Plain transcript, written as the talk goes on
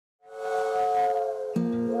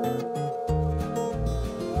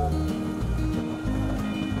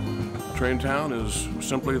TrainTown is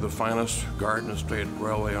simply the finest garden estate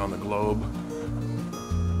railway on the globe.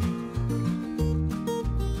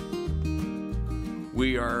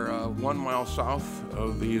 We are 1 mile south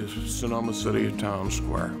of the Sonoma City town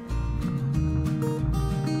square.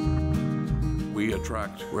 We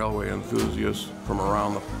attract railway enthusiasts from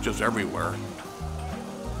around just everywhere.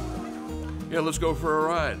 Yeah, let's go for a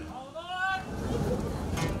ride.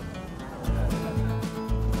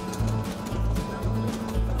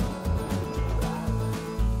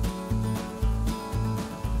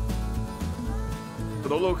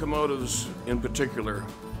 The locomotives in particular,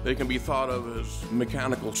 they can be thought of as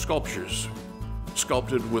mechanical sculptures,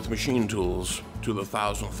 sculpted with machine tools to the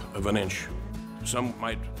 1,000th of an inch. Some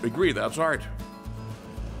might agree that's art.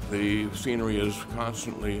 The scenery is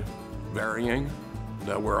constantly varying,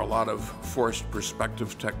 where a lot of forced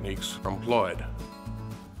perspective techniques are employed.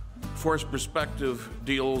 Forced perspective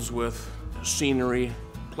deals with scenery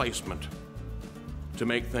placement to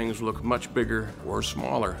make things look much bigger or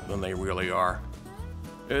smaller than they really are.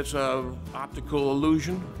 It's an optical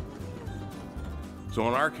illusion. So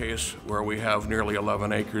in our case, where we have nearly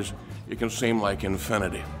 11 acres, it can seem like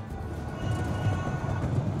infinity.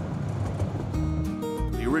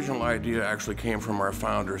 The original idea actually came from our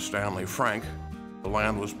founder, Stanley Frank. The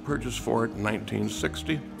land was purchased for it in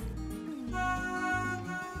 1960.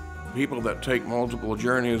 People that take multiple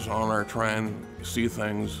journeys on our train see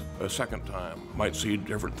things a second time, might see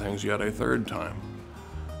different things yet a third time.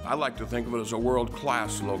 I like to think of it as a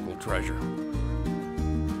world-class local treasure.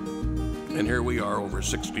 And here we are over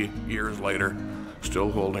 60 years later,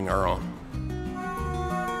 still holding our own.